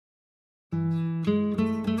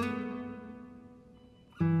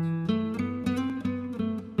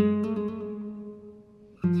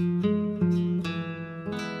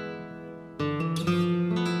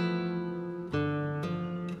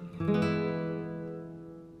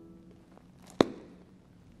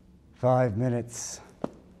5 minutes.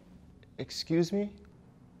 Excuse me?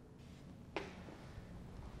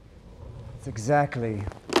 It's exactly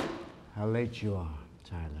how late you are,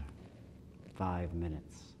 Tyler. 5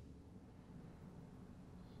 minutes.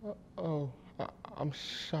 I'm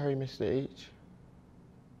sorry, Mr. H.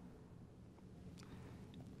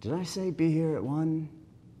 Did I say be here at 1?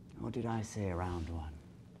 Or did I say around 1?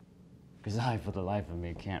 Because I, for the life of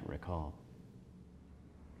me, can't recall.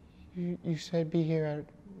 You said be here at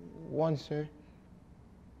 1, sir.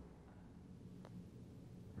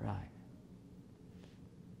 Right.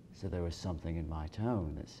 So there was something in my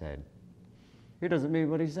tone that said, he doesn't mean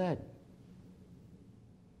what he said.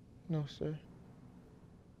 No, sir.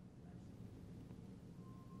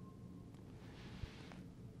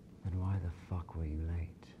 Then why the fuck were you late?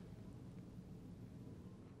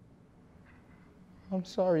 I'm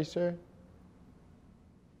sorry, sir.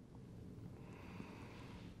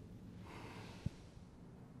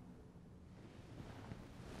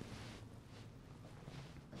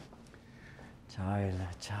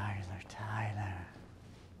 Tyler.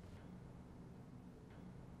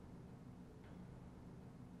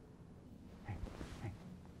 Hey.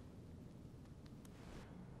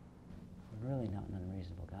 I'm really not an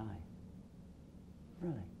unreasonable guy.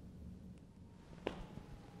 Really.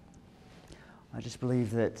 I just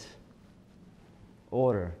believe that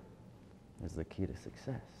order is the key to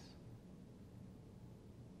success.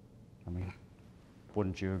 I mean,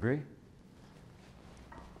 wouldn't you agree?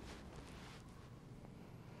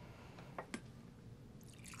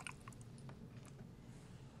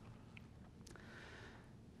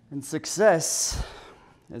 And success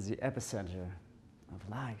is the epicenter of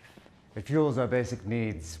life. It fuels our basic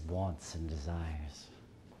needs, wants, and desires.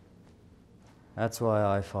 That's why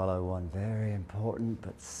I follow one very important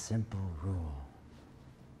but simple rule.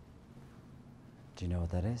 Do you know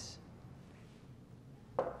what that is?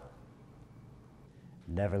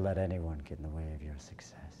 Never let anyone get in the way of your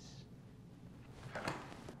success.